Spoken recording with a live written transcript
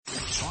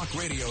Talk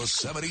Radio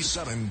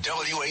 77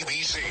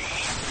 WABC.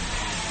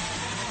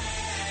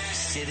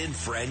 Sid and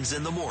Friends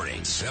in the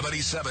Morning.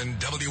 77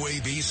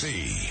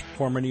 WABC.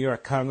 Former New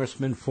York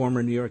Congressman,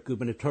 former New York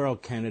gubernatorial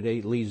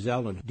candidate Lee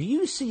Zeldin. Do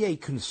you see a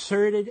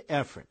concerted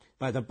effort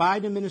by the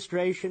Biden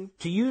administration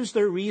to use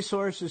their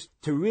resources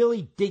to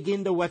really dig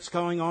into what's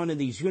going on in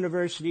these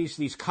universities,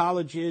 these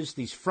colleges,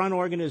 these front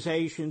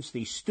organizations,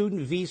 these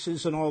student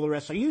visas and all the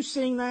rest? Are you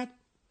seeing that?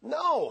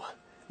 No.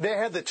 They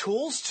have the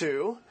tools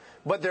to,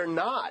 but they're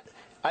not.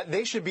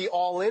 They should be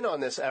all in on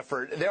this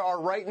effort. There are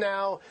right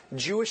now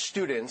Jewish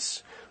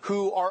students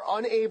who are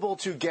unable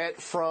to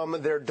get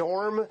from their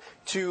dorm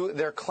to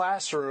their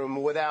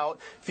classroom without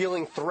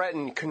feeling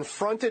threatened,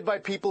 confronted by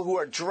people who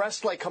are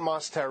dressed like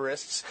Hamas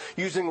terrorists,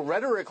 using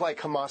rhetoric like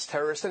Hamas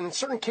terrorists, and in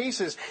certain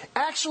cases,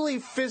 actually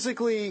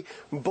physically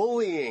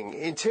bullying,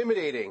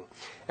 intimidating.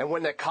 And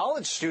when that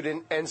college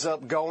student ends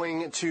up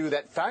going to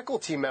that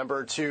faculty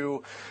member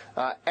to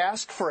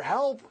ask for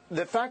help,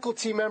 the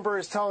faculty member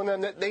is telling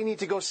them that they need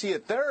to go see a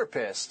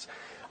therapist.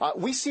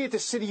 We see at the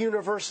City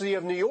University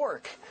of New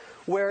York,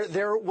 where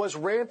there was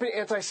rampant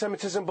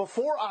anti-Semitism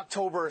before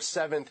October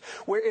 7th,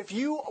 where if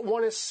you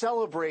want to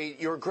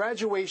celebrate your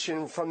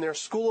graduation from their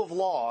School of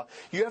Law,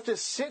 you have to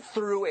sit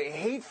through a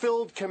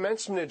hate-filled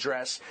commencement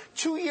address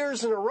 2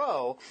 years in a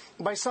row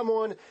by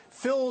someone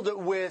filled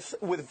with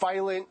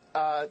violent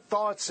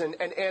thoughts and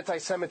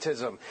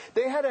anti-Semitism.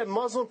 They had a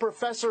Muslim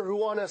professor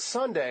who on a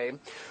Sunday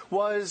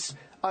was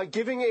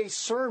giving a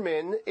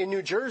sermon in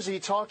New Jersey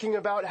talking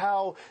about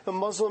how the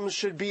Muslims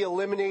should be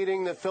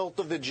eliminating the filth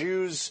of the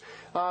Jews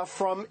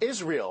from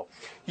Israel.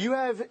 You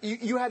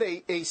had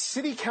a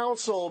city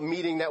council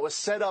meeting that was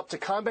set up to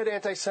combat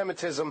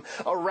anti-Semitism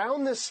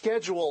around the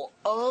schedule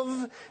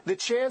of the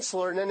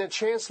chancellor, and then the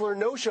chancellor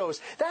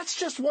no-shows. That's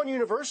just one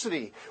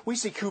university. We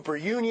see Cooper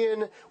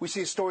Union. We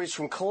see stories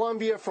from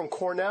Columbia, from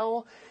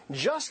Cornell.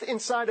 Just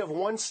inside of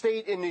one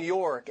state in New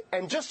York,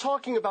 and just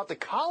talking about the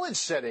college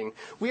setting,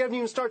 we haven't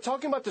even started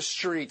talking about the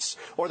streets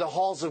or the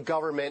halls of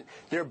government.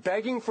 They're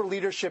begging for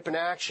leadership and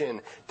action.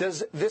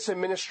 Does this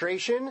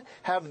administration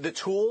have the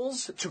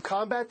tools to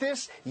combat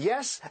this?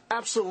 Yes,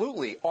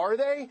 absolutely. Are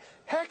they?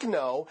 Heck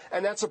no,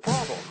 and that's a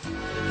problem.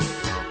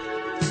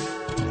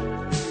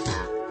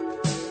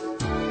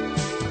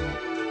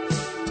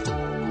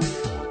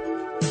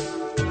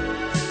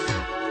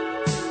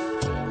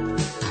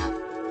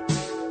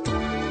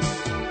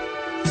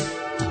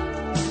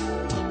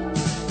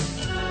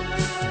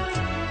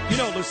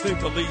 Listening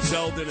to Lee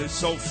Zeldin is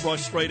so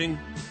frustrating.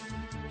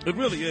 It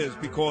really is,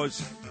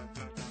 because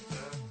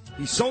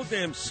he's so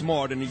damn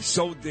smart and he's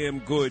so damn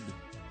good,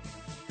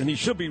 and he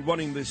should be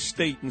running this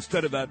state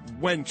instead of that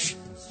wench,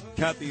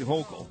 Kathy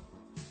Hochul,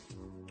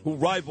 who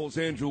rivals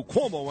Andrew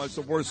Cuomo as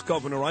the worst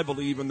governor, I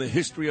believe, in the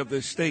history of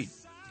this state.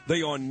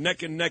 They are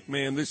neck and neck,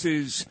 man. This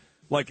is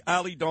like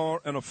Ali Dar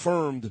and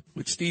Affirmed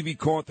with Stevie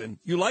Cawthon.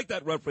 You like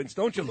that reference,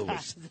 don't you,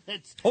 Louis?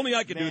 Only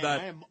I can do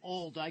that. I am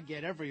old. I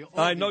get every old.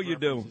 I know you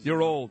do.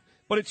 You're old.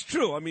 But it's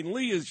true. I mean,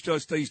 Lee is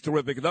just, he's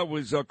terrific. That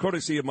was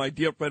courtesy of my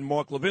dear friend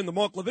Mark Levin. The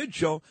Mark Levin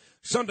Show,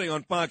 Sunday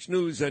on Fox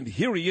News. And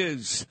here he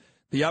is,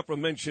 the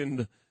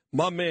aforementioned,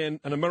 my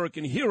man, an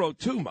American hero,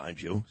 too,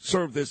 mind you,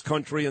 served this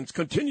country and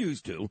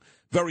continues to.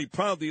 Very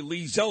proudly,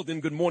 Lee Zeldin.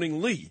 Good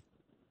morning, Lee.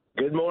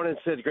 Good morning,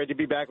 Sid. Great to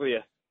be back with you.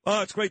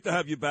 It's great to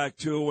have you back,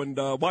 too. And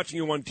watching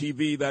you on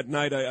TV that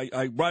night,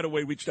 I right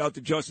away reached out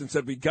to Justin and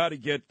said, we got to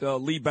get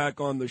Lee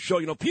back on the show.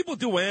 You know, people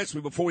do ask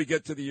me before we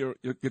get to your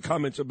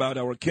comments about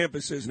our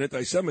campuses and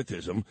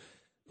anti-Semitism,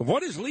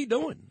 what is Lee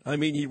doing? I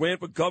mean, he ran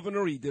for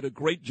governor. He did a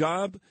great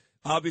job.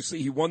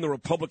 Obviously, he won the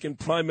Republican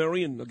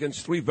primary and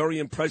against three very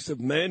impressive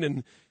men.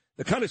 And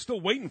they're kind of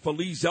still waiting for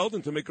Lee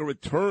Zeldin to make a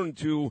return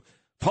to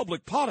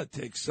public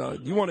politics. Do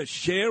you want to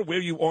share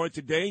where you are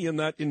today in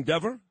that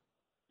endeavor?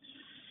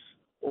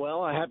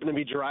 Well, I happen to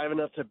be driving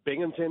up to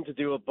Binghamton to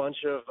do a bunch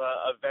of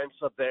events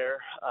up there,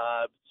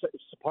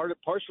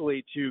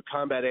 partially to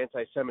combat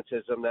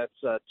anti-Semitism.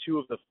 That's two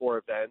of the four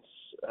events.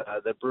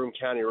 The Broome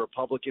County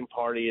Republican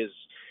Party is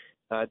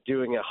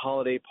doing a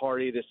holiday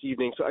party this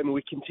evening. So, I mean,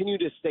 we continue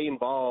to stay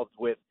involved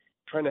with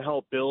trying to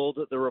help build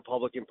the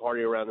Republican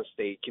Party around the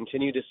state,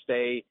 continue to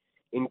stay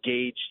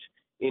engaged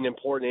in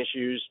important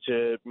issues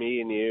to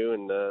me and you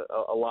and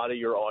a lot of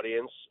your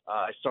audience.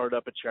 I started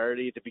up a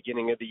charity at the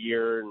beginning of the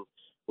year, and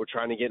we're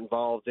trying to get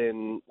involved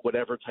in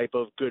whatever type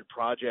of good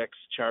projects,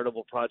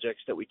 charitable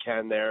projects that we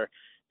can there.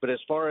 But as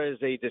far as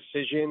a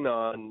decision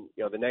on,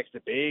 the next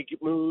big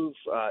move,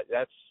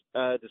 that's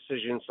a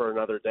decision for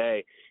another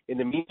day. In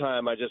the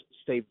meantime, I just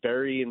stay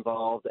very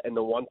involved. And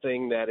the one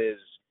thing that is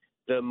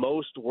the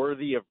most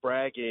worthy of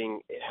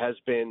bragging has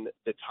been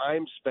the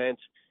time spent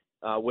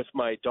with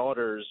my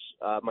daughters,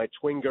 my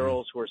twin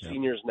girls who are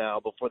seniors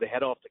now, before they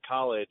head off to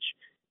college,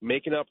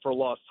 making up for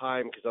lost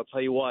time. Because I'll tell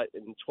you what,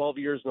 in 12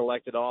 years in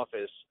elected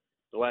office,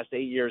 the last 8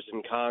 years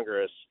in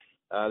Congress,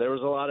 there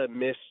was a lot of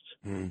missed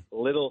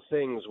little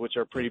things, which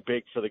are pretty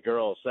big for the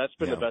girls. So that's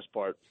been the best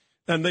part.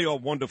 And they are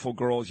wonderful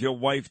girls. Your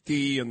wife,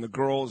 Dee, and the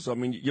girls. I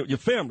mean, your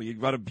family. You've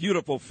got a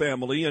beautiful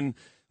family. And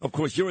Of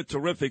course, you're a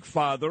terrific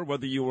father,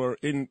 whether you were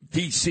in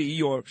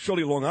D.C. or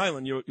surely Long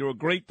Island. You're a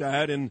great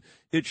dad, and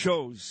it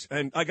shows.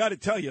 And I got to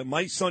tell you,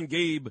 my son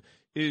Gabe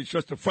is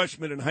just a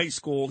freshman in high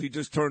school. He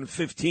just turned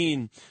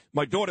 15.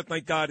 My daughter,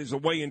 thank God, is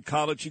away in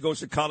college. She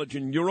goes to college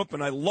in Europe,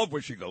 and I love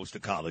where she goes to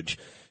college.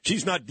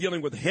 She's not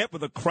dealing with half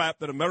of the crap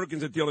that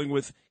Americans are dealing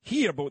with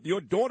here. But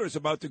your daughter's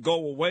about to go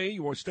away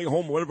or stay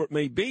home, whatever it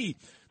may be.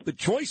 The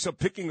choice of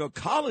picking a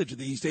college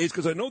these days,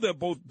 because I know they're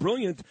both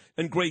brilliant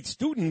and great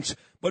students,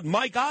 but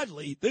my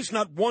godly, there's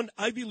not one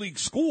Ivy League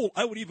school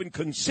I would even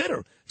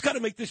consider. It's got to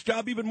make this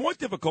job even more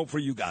difficult for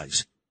you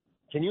guys.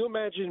 Can you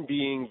imagine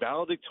being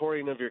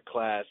valedictorian of your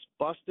class,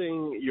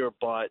 busting your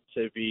butt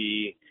to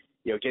be,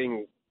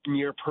 getting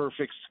near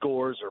perfect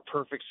scores or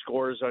perfect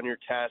scores on your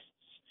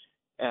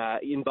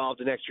tests, involved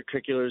in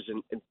extracurriculars,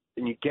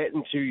 and you get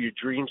into your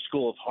dream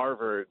school of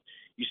Harvard?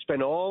 You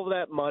spend all of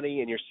that money,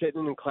 and you're sitting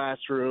in the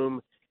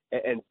classroom,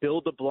 and Bill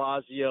de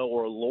Blasio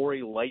or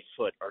Lori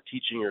Lightfoot are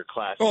teaching your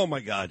class. Oh, my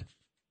God.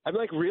 I'm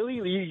like, really?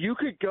 You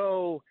could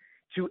go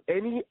to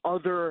any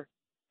other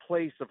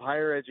place of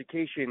higher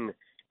education,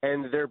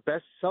 and their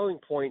best selling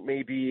point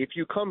may be, if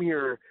you come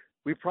here,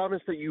 we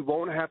promise that you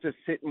won't have to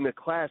sit in the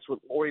class with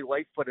Lori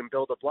Lightfoot and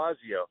Bill de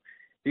Blasio.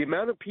 The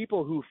amount of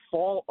people who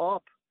fall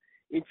up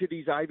into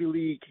these Ivy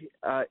League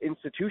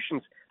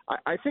institutions,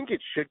 I think it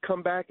should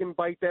come back and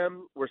bite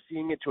them. We're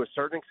seeing it to a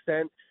certain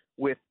extent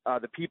with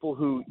the people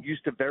who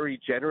used to very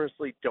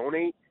generously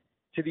donate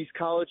to these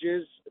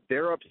colleges.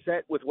 They're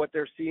upset with what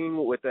they're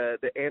seeing with the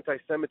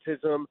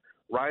anti-Semitism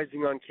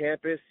rising on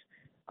campus.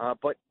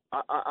 But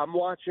I'm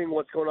watching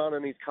what's going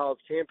on these college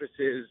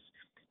campuses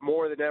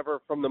more than ever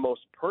from the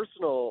most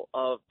personal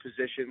of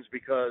positions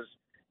because,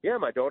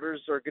 my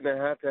daughters are going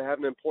to have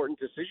an important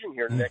decision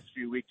here in the next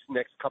few weeks,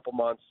 next couple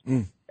months.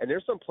 And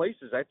there's some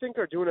places I think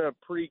are doing a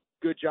pretty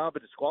good job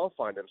of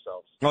disqualifying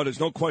themselves. Oh, there's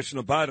no question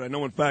about it. I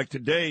know, in fact,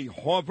 today,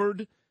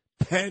 Harvard,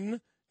 Penn,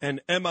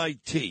 and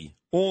MIT,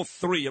 all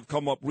three have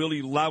come up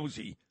really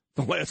lousy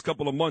the last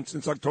couple of months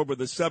since October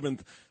the 7th,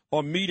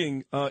 are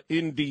meeting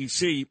in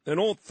D.C., and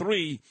all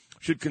three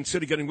should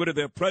consider getting rid of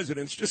their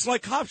presidents, just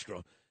like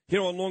Hofstra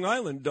here on Long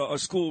Island, a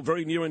school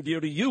very near and dear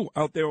to you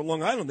out there on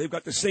Long Island. They've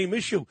got the same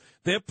issue.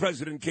 Their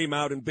president came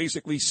out and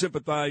basically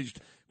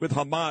sympathized with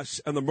Hamas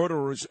and the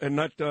murderers and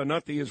not the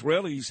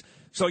Israelis.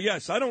 So,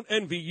 yes, I don't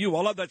envy you.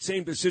 I'll have that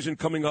same decision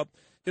coming up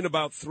in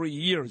about 3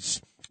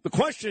 years. The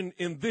question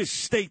in this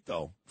state,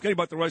 though, forgetting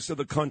about the rest of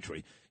the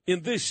country,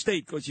 in this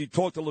state, because you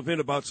talked to Levin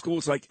about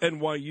schools like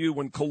NYU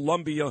and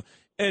Columbia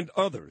and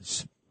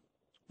others,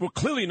 we're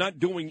clearly not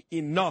doing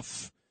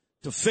enough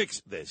to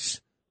fix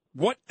this.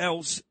 What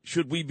else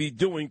should we be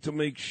doing to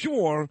make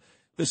sure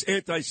this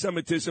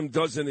anti-Semitism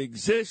doesn't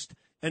exist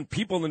and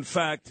people, in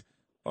fact,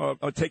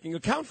 are taking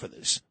account for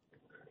this?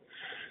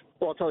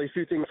 Well, I'll tell you a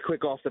few things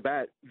quick off the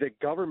bat. The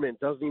government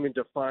doesn't even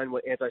define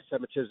what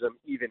anti-Semitism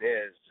even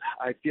is.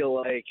 I feel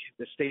like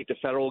the state, the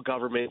federal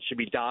government should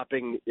be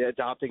adopting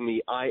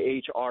the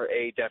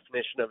IHRA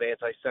definition of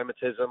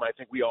anti-Semitism. I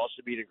think we all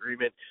should be in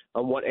agreement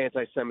on what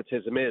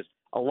anti-Semitism is.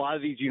 A lot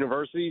of these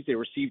universities, they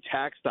receive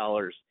tax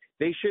dollars.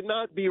 They should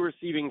not be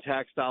receiving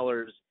tax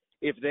dollars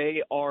if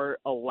they are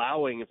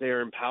allowing, if they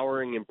are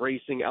empowering,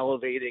 embracing,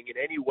 elevating in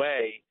any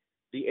way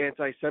the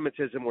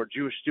anti-Semitism where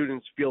Jewish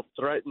students feel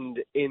threatened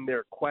in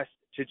their quest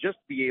to just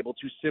be able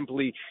to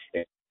simply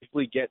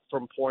get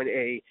from point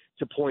A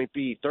to point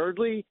B.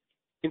 Thirdly,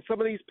 in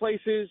some of these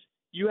places,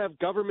 you have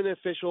government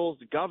officials,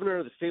 the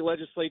governor, the state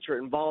legislature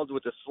involved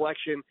with the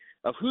selection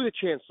of who the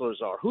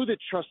chancellors are, who the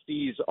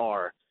trustees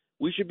are.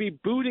 We should be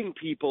booting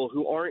people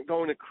who aren't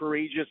going to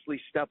courageously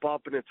step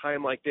up in a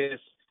time like this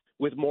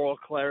with moral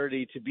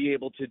clarity to be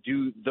able to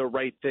do the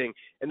right thing.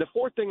 And the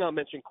fourth thing I'll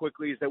mention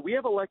quickly is that we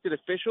have elected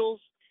officials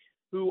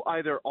who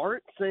either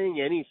aren't saying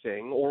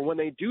anything or when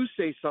they do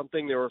say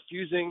something, they're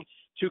refusing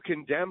to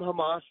condemn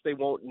Hamas. They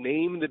won't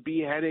name the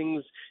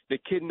beheadings, the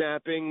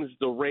kidnappings,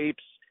 the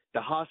rapes,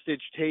 the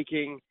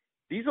hostage-taking.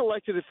 These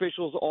elected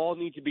officials all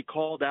need to be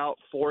called out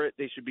for it.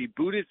 They should be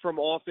booted from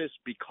office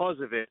because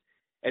of it.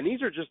 And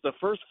these are just the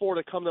first four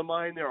to come to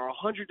mind. There are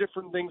 100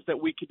 different things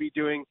that we could be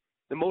doing.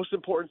 The most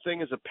important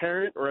thing as a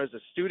parent or as a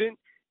student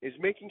is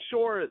making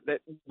sure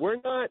that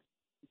we're not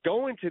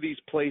going to these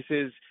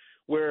places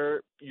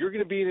where you're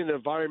going to be in an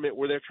environment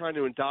where they're trying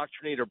to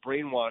indoctrinate or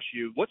brainwash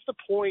you. What's the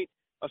point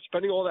of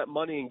spending all that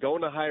money and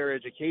going to higher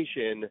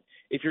education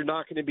if you're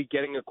not going to be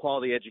getting a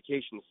quality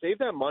education? Save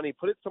that money,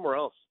 put it somewhere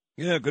else.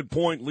 Yeah, good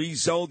point. Lee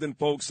Zeldin,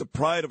 folks, the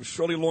pride of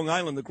Shirley, Long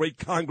Island, the great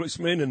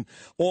congressman and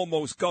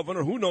almost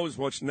governor. Who knows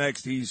what's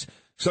next? He's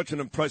such an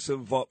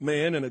impressive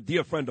man and a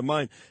dear friend of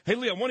mine. Hey,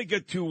 Lee, I want to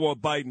get to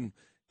Biden.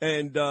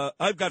 And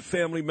I've got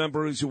family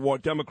members who are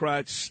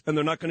Democrats, and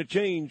they're not going to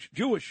change,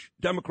 Jewish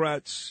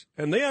Democrats,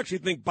 and they actually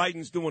think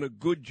Biden's doing a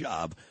good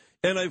job.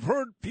 And I've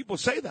heard people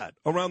say that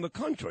around the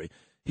country.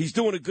 He's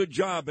doing a good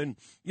job, and,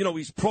 you know,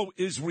 he's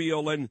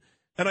pro-Israel. And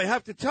I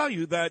have to tell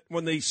you that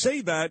when they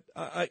say that,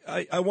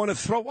 I want to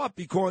throw up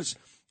because,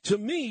 to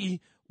me,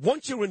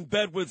 once you're in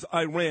bed with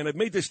Iran, I've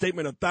made this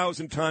statement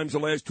 1,000 times the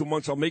last 2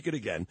 months, I'll make it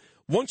again.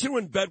 once you're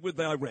in bed with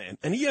Iran,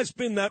 and he has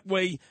been that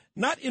way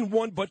not in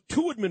one but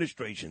two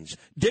administrations,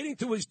 dating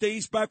to his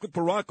days back with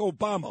Barack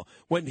Obama,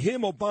 when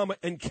him, Obama,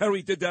 and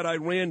Kerry did that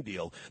Iran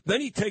deal.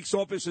 Then he takes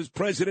office as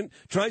president,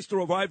 tries to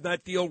revive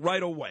that deal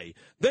right away.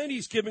 Then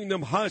he's giving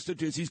them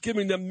hostages. He's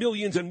giving them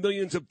millions and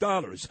millions of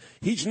dollars.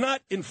 He's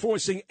not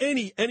enforcing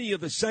any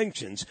of the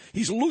sanctions.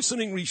 He's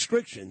loosening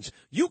restrictions.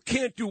 You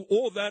can't do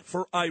all that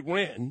for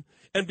Iran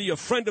and be a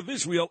friend of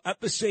Israel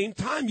at the same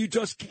time. You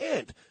just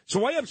can't.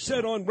 So I have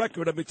said on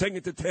record, I've been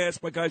taken to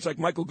task by guys like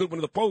Michael Goodwin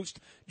of the Post,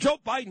 Joe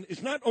Biden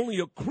is not only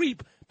a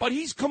creep, but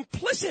he's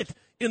complicit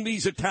in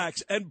these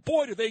attacks. And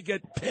boy, do they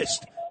get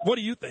pissed. What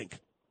do you think?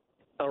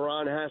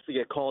 Iran has to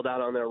get called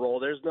out on their role.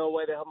 There's no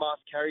way that Hamas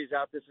carries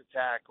out this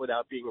attack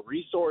without being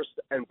resourced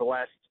and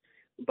blessed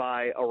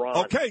by Iran.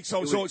 Okay,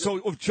 so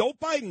if Joe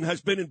Biden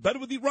has been in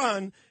bed with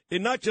Iran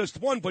in not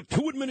just one but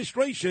two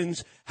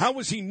administrations, how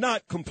is he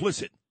not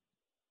complicit?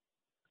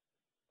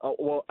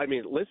 Well, I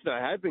mean, listen,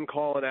 I had been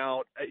calling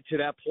out to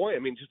that point. I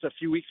mean, just a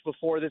few weeks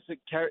before this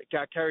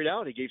got carried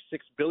out, he gave $6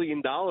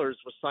 billion, was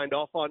signed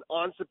off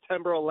on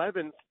September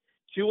 11th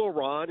to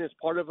Iran as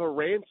part of a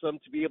ransom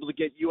to be able to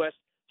get U.S.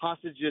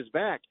 hostages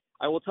back.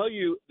 I will tell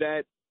you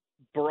that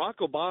Barack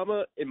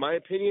Obama, in my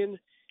opinion,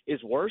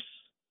 is worse.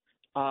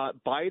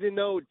 Biden,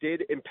 though,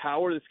 did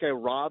empower this guy,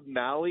 Rob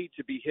Malley,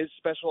 to be his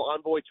special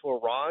envoy to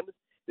Iran.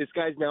 This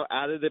guy's now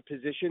out of the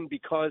position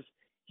because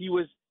he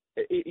was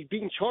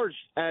being charged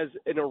as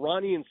an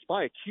Iranian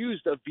spy,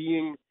 accused of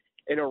being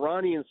an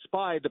Iranian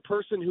spy, the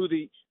person who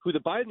the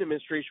Biden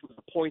administration was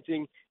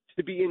appointing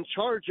to be in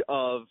charge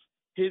of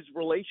his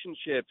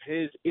relationship,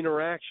 his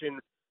interaction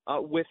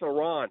with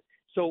Iran.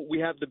 So we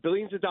have the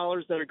billions of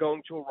dollars that are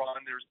going to Iran.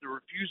 There's the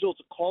refusal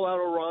to call out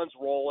Iran's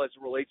role as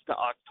it relates to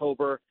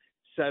October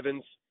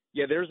 7th.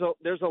 Yeah,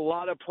 there's a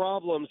lot of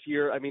problems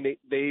here. I mean,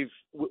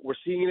 we're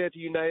seeing it at the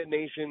United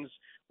Nations.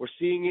 We're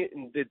seeing it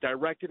in the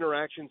direct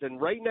interactions. And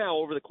right now,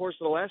 over the course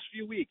of the last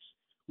few weeks,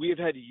 we have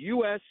had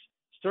U.S.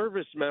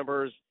 service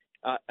members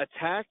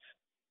attacked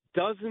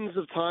dozens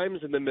of times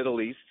in the Middle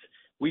East.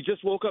 We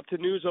just woke up to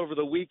news over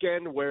the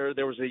weekend where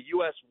there was a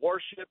U.S.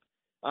 warship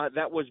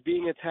that was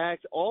being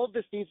attacked. All of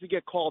this needs to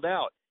get called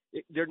out.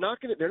 They're not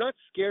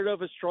scared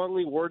of a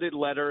strongly worded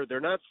letter.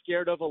 They're not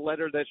scared of a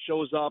letter that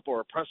shows up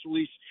or a press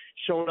release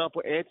showing up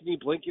with Antony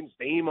Blinken's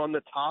name on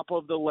the top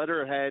of the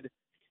letterhead.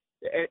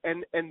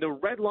 And the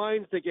red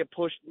lines that get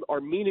pushed are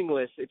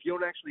meaningless if you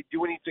don't actually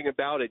do anything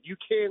about it. You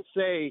can't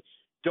say,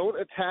 don't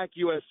attack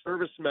U.S.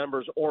 service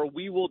members or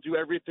we will do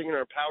everything in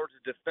our power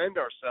to defend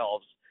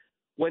ourselves,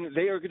 when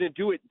they are going to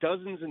do it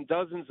dozens and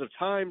dozens of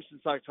times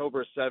since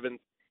October 7th,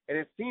 and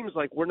it seems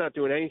like we're not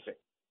doing anything.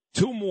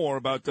 Two more,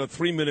 about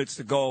 3 minutes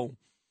to go.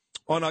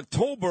 On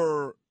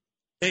October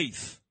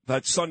 8th,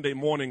 that Sunday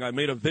morning, I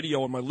made a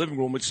video in my living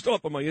room. It's still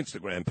up on my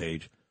Instagram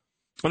page.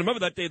 And I remember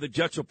that day the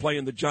Jets were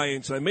playing the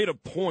Giants, and I made a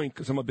point,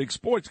 because I'm a big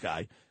sports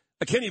guy,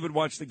 I can't even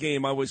watch the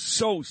game. I was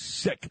so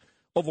sick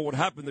over what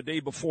happened the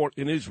day before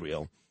in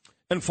Israel.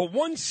 And for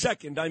 1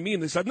 second, I mean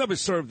this, I've never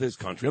served this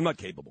country. I'm not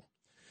capable.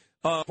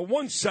 For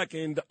 1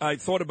 second, I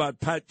thought about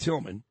Pat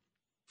Tillman,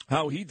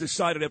 how he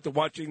decided after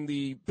watching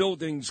the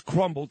buildings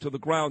crumble to the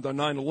ground on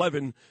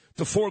 9/11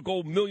 to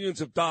forego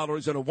millions of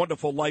dollars and a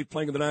wonderful life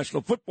playing in the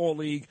National Football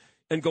League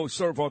and go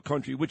serve our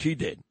country, which he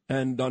did.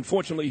 And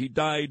unfortunately, he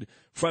died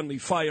friendly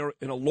fire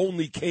in a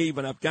lonely cave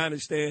in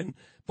Afghanistan.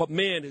 But,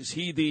 man, is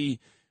he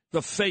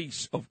the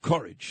face of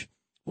courage.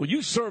 Well,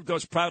 you served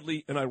us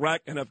proudly in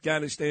Iraq and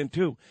Afghanistan,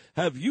 too.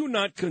 Have you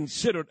not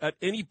considered at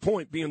any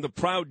point, being the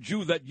proud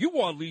Jew that you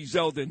are, Lee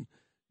Zeldin,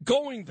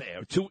 going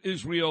there to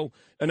Israel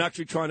and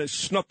actually trying to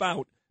snuff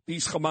out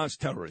these Hamas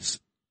terrorists?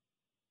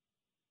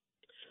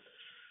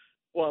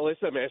 Well,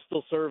 listen, I mean, I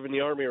still serve in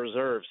the Army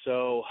Reserve,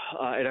 so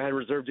and I had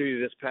reserve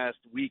duty this past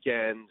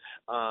weekend.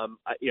 And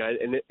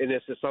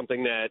this is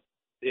something that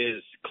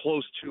is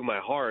close to my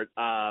heart.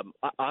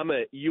 I'm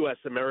a U.S.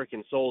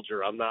 American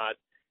soldier. I'm not,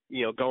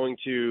 going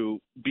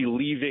to be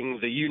leaving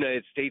the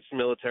United States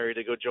military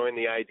to go join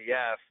the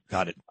IDF.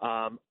 Got it.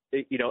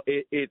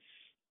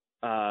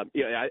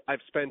 I've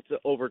spent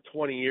over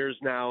 20 years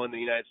now in the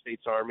United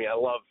States Army. I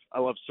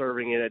love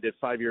serving it. I did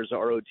 5 years of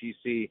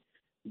ROTC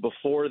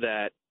before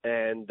that,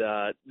 and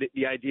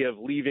the idea of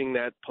leaving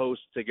that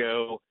post to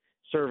go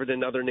serve in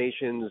another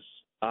nation's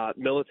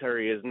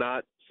military is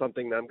not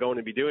something that I'm going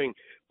to be doing.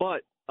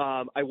 But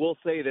I will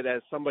say that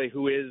as somebody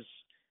who is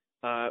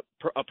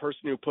a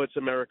person who puts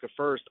America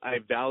first, I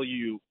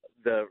value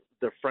the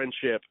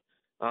friendship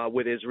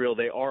with Israel.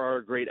 They are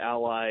our great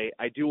ally.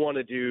 I do want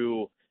to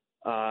do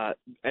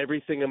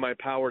everything in my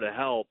power to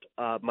help.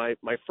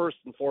 My first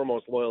and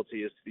foremost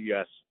loyalty is to the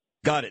U.S.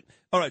 Got it.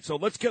 All right, so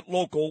let's get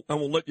local, and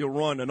we'll let you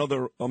run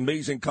another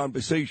amazing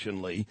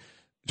conversation, Lee.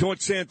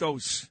 George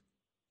Santos,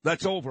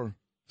 that's over.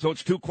 So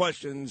it's two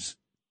questions.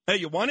 A,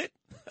 you want it?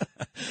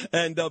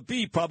 And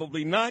B,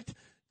 probably not.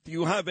 Do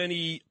you have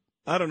any,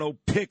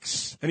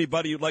 picks,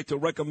 anybody you'd like to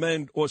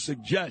recommend or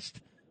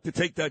suggest to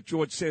take that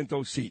George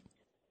Santos seat?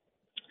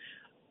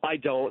 I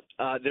don't.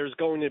 There's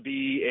going to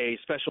be a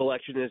special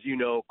election, as you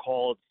know,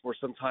 called for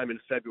some time in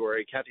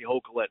February. Kathy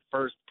Hochul at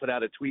first put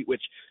out a tweet,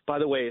 which, by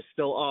the way, is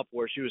still up,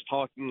 where she was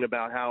talking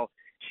about how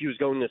she was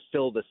going to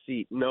fill the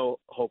seat. No,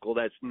 Hochul,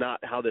 that's not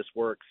how this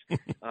works.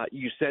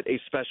 You set a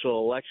special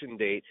election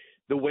date.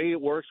 The way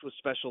it works with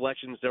special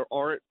elections, there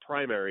aren't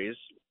primaries.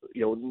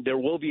 There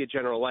will be a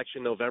general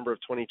election November of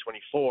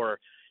 2024.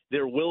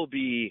 There will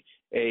be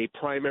a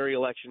primary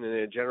election and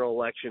a general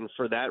election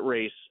for that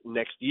race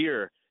next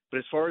year. But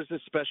as far as this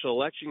special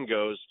election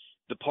goes,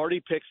 the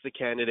party picks the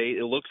candidate.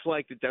 It looks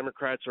like the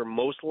Democrats are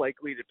most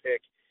likely to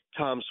pick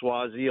Tom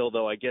Suozzi,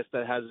 although I guess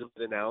that hasn't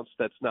been announced.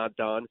 That's not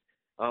done.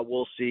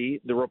 We'll see.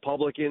 The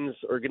Republicans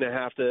are going to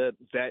have to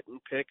vet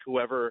and pick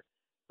whoever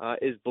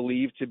is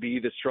believed to be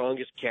the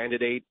strongest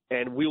candidate,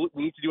 and we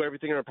need to do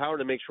everything in our power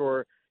to make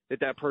sure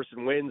that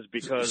person wins.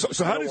 Because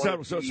so how does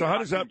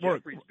that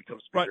work?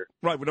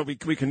 Right.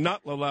 We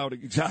cannot allow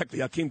exactly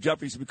Hakeem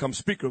Jeffries to become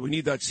Speaker. We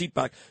need that seat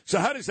back. So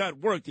how does that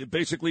work? You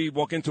basically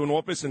walk into an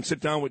office and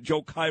sit down with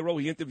Joe Cairo.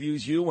 He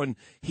interviews you, and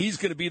he's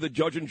going to be the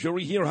judge and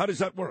jury here. How does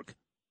that work?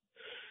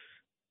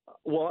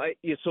 Well,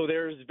 so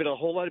there's been a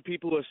whole lot of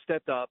people who have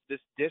stepped up. This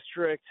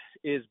district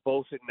is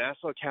both in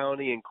Nassau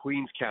County and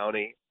Queens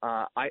County.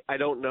 I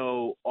don't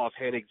know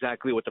offhand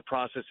exactly what the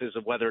process is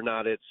of whether or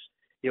not it's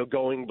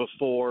going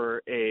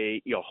before a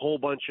whole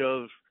bunch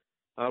of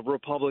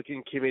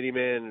Republican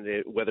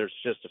committeemen, whether it's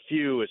just a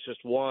few, it's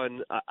just one.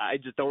 I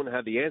just don't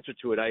have the answer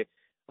to it.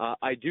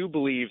 I do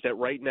believe that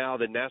right now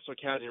the Nassau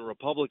County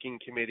Republican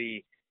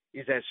Committee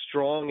is as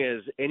strong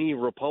as any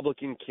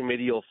Republican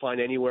committee you'll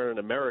find anywhere in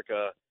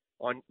America.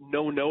 On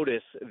no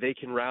notice, they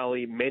can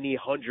rally many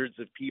hundreds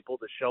of people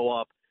to show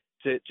up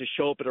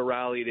at a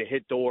rally, to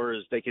hit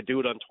doors. They could do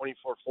it on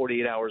 24,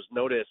 48 hours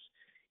notice.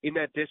 In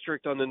that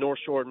district on the North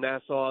Shore of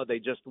Nassau, they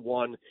just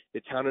won the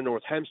town of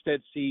North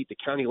Hempstead seat, the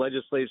county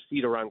legislative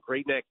seat around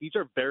Great Neck. These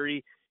are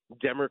very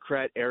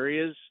Democrat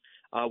areas.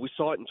 We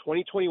saw it in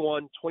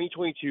 2021,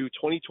 2022,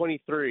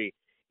 2023.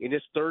 In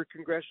this third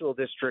congressional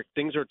district,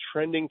 things are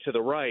trending to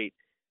the right.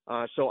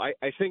 So I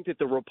think that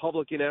the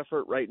Republican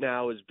effort right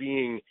now is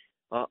being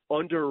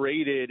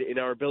underrated in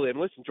our ability. And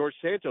listen, George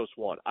Santos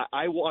won.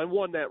 I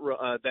won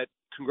that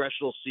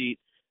congressional seat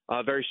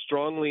very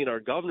strongly in our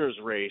governor's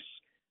race.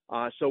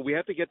 So we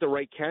have to get the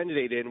right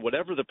candidate in,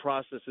 whatever the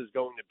process is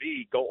going to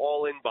be, go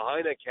all in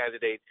behind that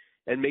candidate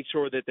and make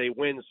sure that they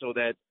win so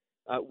that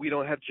we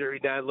don't have Jerry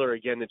Nadler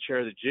again, the chair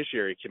of the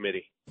Judiciary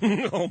Committee.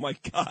 Oh, my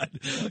God.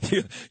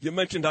 You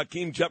mentioned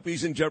Hakeem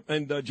Jeffries and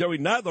Jerry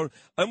Nadler.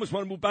 I almost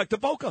want to move back to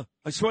Boca.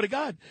 I swear to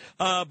God.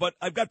 But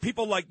I've got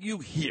people like you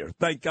here.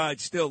 Thank God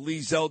still. Lee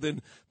Zeldin,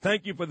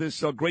 thank you for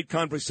this great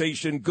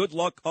conversation. Good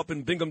luck up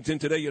in Binghamton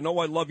today. You know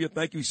I love you.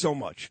 Thank you so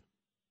much.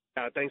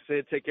 Thanks,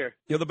 Sid. Take care.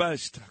 You're the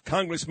best.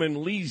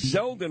 Congressman Lee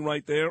Zeldin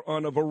right there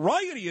on a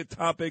variety of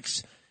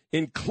topics,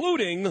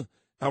 including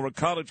our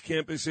college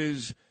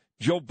campuses,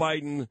 Joe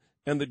Biden,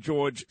 and the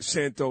George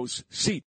Santos seat.